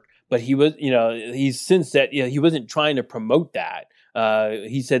work. But he was he's since that he wasn't trying to promote that.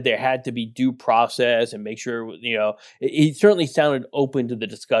 He said there had to be due process and make sure he certainly sounded open to the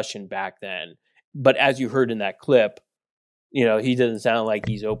discussion back then. But as you heard in that clip, he doesn't sound like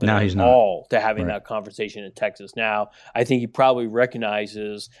he's open at all to having that conversation in Texas. Now, I think he probably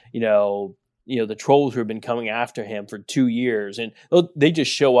recognizes, the trolls who have been coming after him for 2 years, and they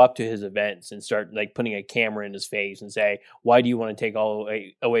just show up to his events and start putting a camera in his face and say, "Why do you want to take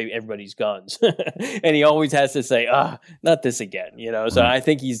away everybody's guns?" And he always has to say, not this again, So I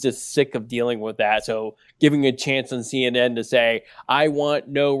think he's just sick of dealing with that. So giving a chance on CNN to say, "I want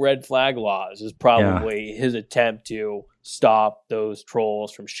no red flag laws," is probably his attempt to stop those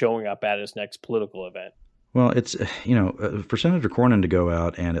trolls from showing up at his next political event. Well, it's, for Senator Cornyn to go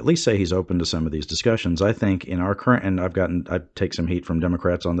out and at least say he's open to some of these discussions, I think in our current, and I take some heat from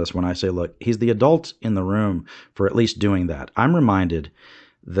Democrats on this when I say, look, he's the adult in the room for at least doing that. I'm reminded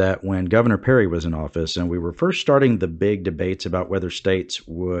that when Governor Perry was in office and we were first starting the big debates about whether states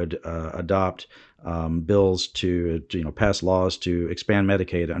would adopt bills to pass laws to expand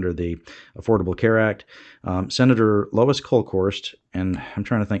Medicaid under the Affordable Care Act, Senator Lois Kolkhorst, and I'm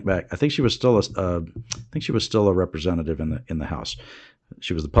trying to think back, I think she was still a representative in the House.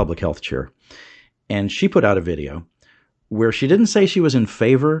 She was the public health chair, and she put out a video where she didn't say she was in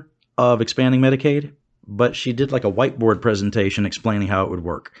favor of expanding Medicaid, but she did like a whiteboard presentation explaining how it would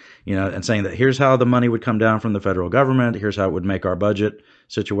work, and saying that here's how the money would come down from the federal government. Here's how it would make our budget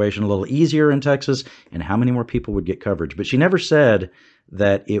situation a little easier in Texas and how many more people would get coverage. But she never said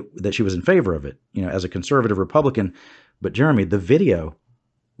that she was in favor of it, as a conservative Republican. But Jeremy, the video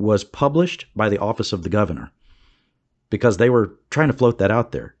was published by the office of the governor because they were trying to float that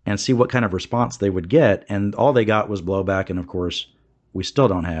out there and see what kind of response they would get. And all they got was blowback. And of course, we still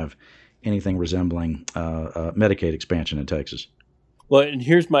don't have anything resembling Medicaid expansion in Texas. Well, and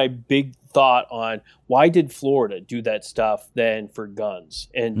here's my big thought on why did Florida do that stuff then for guns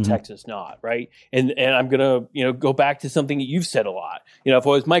and Texas not, right? And I'm gonna go back to something that you've said a lot. If it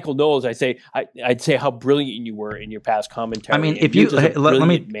was Michael Knowles, I'd say how brilliant you were in your past commentary. I mean, if you let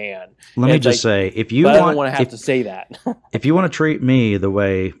me just say, if you want, I don't want to have to say that. If you want to treat me the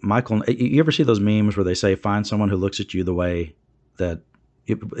way Michael, you ever see those memes where they say find someone who looks at you the way that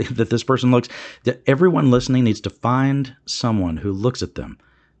this person looks, that everyone listening needs to find someone who looks at them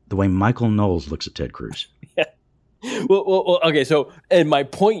the way Michael Knowles looks at Ted Cruz. Yeah. Well, okay. So, and my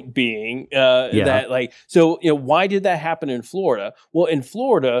point being that, like, so, why did that happen in Florida? Well, in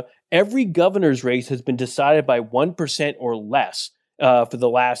Florida, every governor's race has been decided by 1% or less for the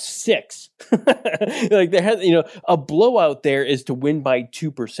last 6. Like, there has, a blowout there is to win by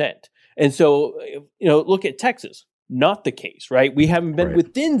 2%. And so, look at Texas. Not the case, right? We haven't been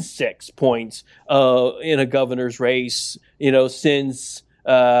within 6 points in a governor's race, since.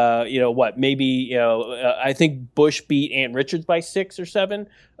 I think Bush beat Ann Richards by 6 or 7.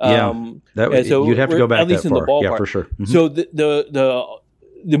 So you'd have to go back at least that in far. the ballpark. Yeah, for sure. Mm-hmm. So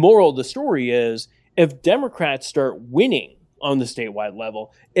the moral of the story is, if Democrats start winning on the statewide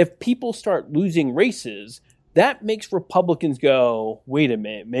level, if people start losing races, that makes Republicans go, wait a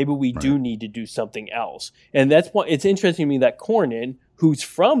minute, maybe we do need to do something else. And that's why it's interesting to me that Cornyn, who's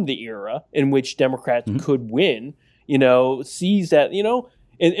from the era in which Democrats could win, sees that,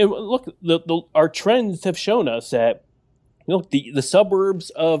 and look, our trends have shown us that, the suburbs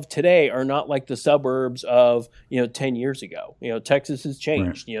of today are not like the suburbs of, 10 years ago. Texas has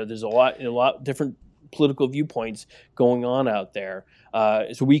changed. Right. There's a lot different political viewpoints going on out there.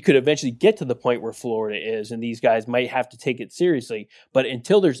 So we could eventually get to the point where Florida is, and these guys might have to take it seriously. But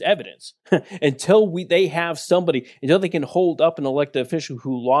until there's evidence, until they have somebody, until they can hold up an elected official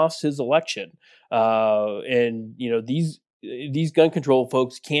who lost his election, and these gun control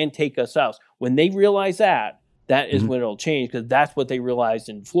folks can take us out. When they realize that is when it'll change, because that's what they realized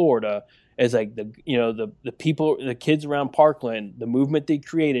in Florida. As like the people, the kids around Parkland, the movement they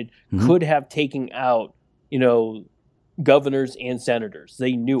created could have taken out, governors and senators.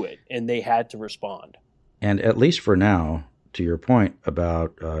 They knew it, and they had to respond. And at least for now, to your point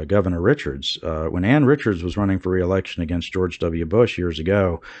about Governor Richards, when Ann Richards was running for re-election against George W. Bush years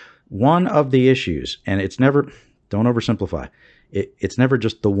ago, one of the issues, and it's never, don't oversimplify, it's never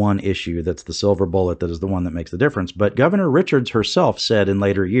just the one issue that's the silver bullet that is the one that makes the difference. But Governor Richards herself said in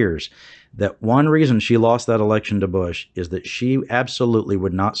later years that one reason she lost that election to Bush is that she absolutely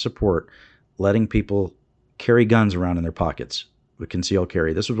would not support letting people carry guns around in their pockets with concealed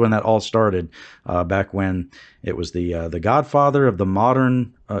carry. This was when that all started, back when it was the godfather of the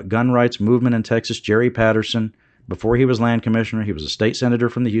modern gun rights movement in Texas, Jerry Patterson. Before he was land commissioner, he was a state senator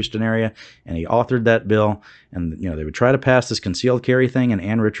from the Houston area, and he authored that bill. And, they would try to pass this concealed carry thing, and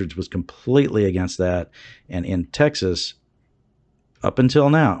Ann Richards was completely against that. And in Texas, up until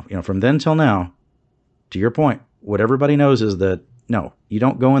now, from then till now, to your point, what everybody knows is that, no, you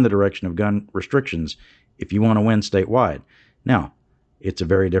don't go in the direction of gun restrictions if you want to win statewide. Now, it's a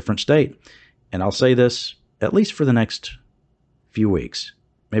very different state. And I'll say this, at least for the next few weeks.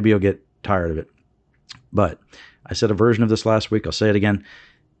 Maybe you'll get tired of it. But I said a version of this last week. I'll say it again.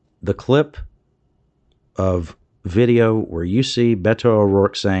 The clip of video where you see Beto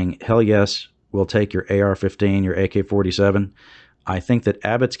O'Rourke saying, hell yes, we'll take your AR-15, your AK-47. I think that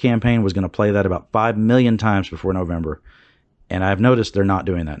Abbott's campaign was going to play that about 5 million times before November. And I've noticed they're not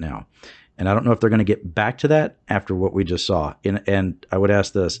doing that now. And I don't know if they're going to get back to that after what we just saw. And I would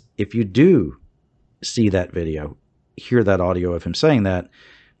ask this, if you do see that video, hear that audio of him saying that,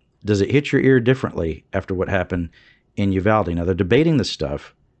 does it hit your ear differently after what happened in Uvalde? Now, they're debating this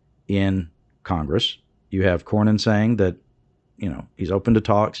stuff in Congress. You have Cornyn saying that, he's open to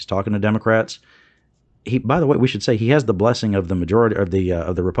talks. He's talking to Democrats. By the way, we should say he has the blessing of the majority of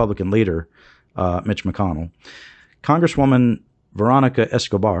the Republican leader, Mitch McConnell. Congresswoman Veronica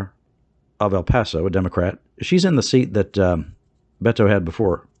Escobar of El Paso, a Democrat, she's in the seat that Beto had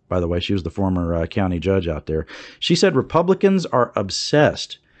before. By the way, she was the former county judge out there. She said Republicans are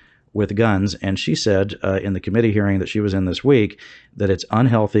obsessed with guns, and she said in the committee hearing that she was in this week that it's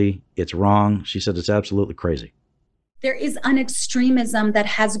unhealthy, it's wrong. She said it's absolutely crazy. There is an extremism that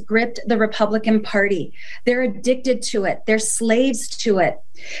has gripped the Republican Party. They're addicted to it. They're slaves to it.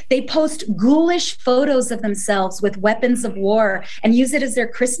 They post ghoulish photos of themselves with weapons of war and use it as their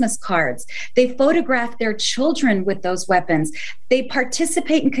Christmas cards. They photograph their children with those weapons. They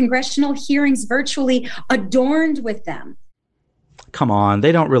participate in congressional hearings virtually adorned with them. Come on,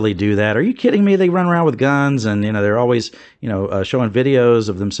 they don't really do that. Are you kidding me? They run around with guns, and they're always showing videos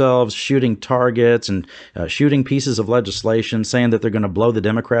of themselves shooting targets and shooting pieces of legislation, saying that they're going to blow the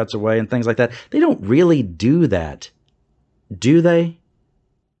Democrats away and things like that. They don't really do that, do they?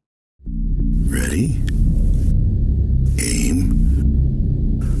 Ready?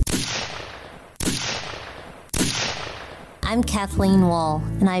 Aim. I'm Kathleen Wall,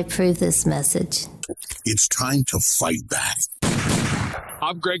 and I approve this message. It's time to fight back.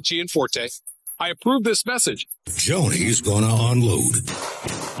 I'm Greg Gianforte. I approve this message. Joni's gonna unload.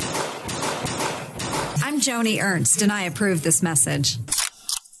 I'm Joni Ernst, and I approve this message.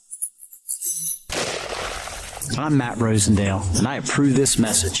 I'm Matt Rosendale, and I approve this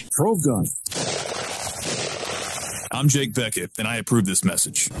message. Pro-gun. I'm Jake Beckett, and I approve this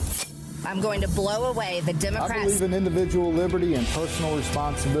message. I'm going to blow away the Democrats. I believe in individual liberty and personal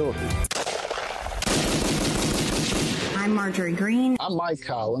responsibility. I'm Marjorie Greene. I'm Mike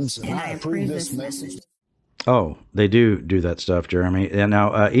Collins, and I approve this message. Oh, they do that stuff, Jeremy. And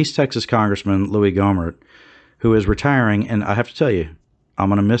now, East Texas Congressman Louis Gohmert, who is retiring, and I have to tell you, I'm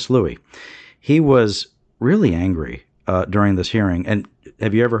going to miss Louis. He was really angry during this hearing. And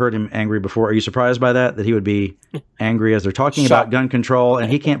have you ever heard him angry before? Are you surprised by that he would be angry as they're talking about gun control?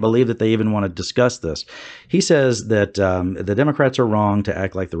 And he can't believe that they even want to discuss this. He says that the Democrats are wrong to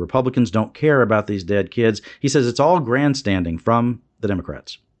act like the Republicans don't care about these dead kids. He says it's all grandstanding from the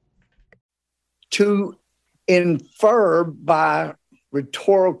Democrats. To infer by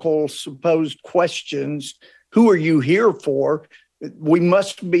rhetorical supposed questions, who are you here for? We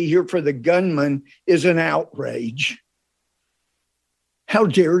must be here for the gunman is an outrage. How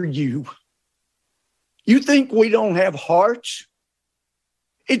dare you? You think we don't have hearts?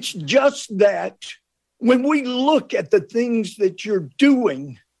 It's just that when we look at the things that you're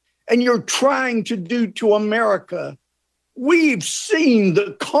doing and you're trying to do to America, we've seen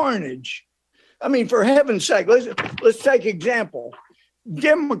the carnage. I mean, for heaven's sake, let's take example.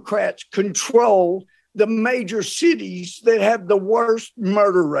 Democrats control the major cities that have the worst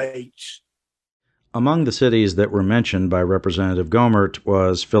murder rates. Among the cities that were mentioned by Representative Gohmert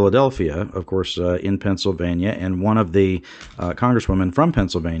was Philadelphia, of course, in Pennsylvania, and one of the congresswomen from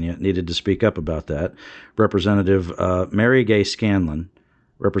Pennsylvania needed to speak up about that. Representative Mary Gay Scanlon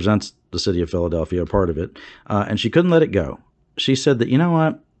represents the city of Philadelphia, a part of it, and she couldn't let it go. She said that, you know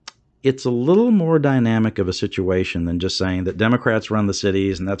what? It's a little more dynamic of a situation than just saying that Democrats run the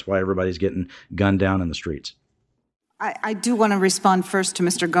cities and that's why everybody's getting gunned down in the streets. I do want to respond first to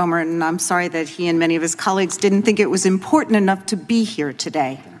Mr. Gohmert, and I'm sorry that he and many of his colleagues didn't think it was important enough to be here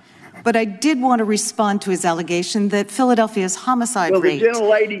today. But I did want to respond to his allegation that Philadelphia's homicide rate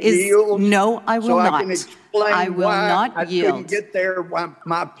is... No, I will not. I will not yield. I couldn't get there.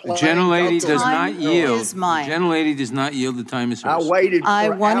 My the gentlelady does not yield. The gentlelady does not yield. The time is hers. I waited for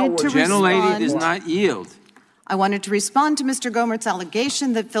hours. The gentlelady does not yield. I wanted to respond to Mr. Gohmert's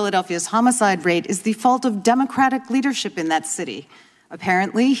allegation that Philadelphia's homicide rate is the fault of Democratic leadership in that city.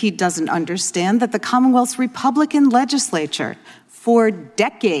 Apparently, he doesn't understand that the Commonwealth's Republican legislature for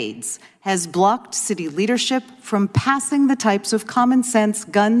decades has blocked city leadership from passing the types of common sense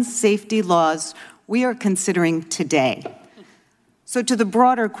gun safety laws we are considering today. So to the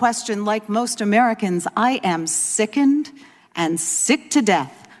broader question, like most Americans, I am sickened and sick to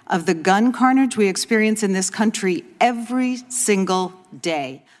death of the gun carnage we experience in this country every single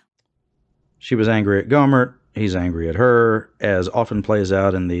day. She was angry at Gohmert. He's angry at her. As often plays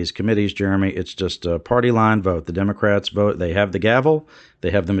out in these committees, Jeremy, it's just a party line vote. The Democrats vote. They have the gavel.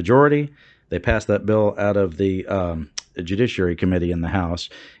 They have the majority. They pass that bill out of the Judiciary Committee in the House.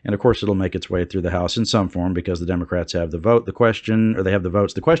 And, of course, it'll make its way through the House in some form because the Democrats have the vote. They have the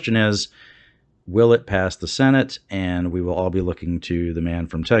votes. The question is, will it pass the Senate? And we will all be looking to the man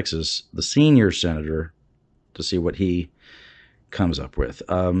from Texas, the senior senator, to see what he comes up with.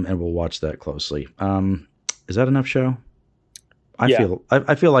 And we'll watch that closely. Is that enough show?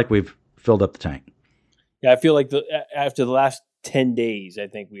 I feel like we've filled up the tank. Yeah, I feel like after the last 10 days, I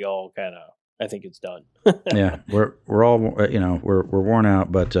think we all I think it's done. Yeah, we're all we're worn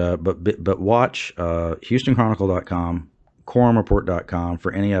out, but watch HoustonChronicle.com, QuorumReport.com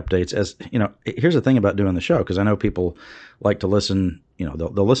for any updates. As you know, here's the thing about doing the show, because I know people like to listen. You know,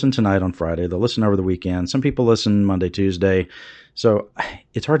 they'll listen tonight on Friday. They'll listen over the weekend. Some people listen Monday, Tuesday. So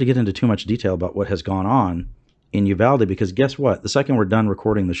it's hard to get into too much detail about what has gone on in Uvalde, because guess what? The second we're done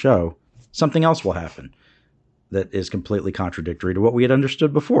recording the show, something else will happen that is completely contradictory to what we had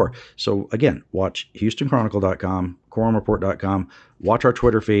understood before. So again, watch HoustonChronicle.com, QuorumReport.com, watch our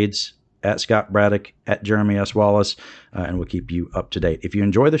Twitter feeds, at Scott Braddock, at Jeremy S. Wallace, and we'll keep you up to date. If you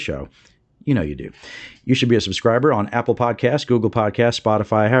enjoy the show, you know you do. You should be a subscriber on Apple Podcasts, Google Podcasts,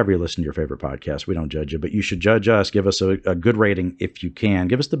 Spotify, however you listen to your favorite podcast. We don't judge you, but you should judge us. Give us a good rating if you can.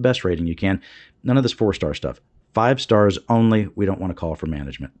 Give us the best rating you can. None of this 4-star stuff. 5 stars only. We don't want to call for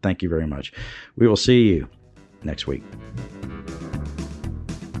management. Thank you very much. We will see you next week.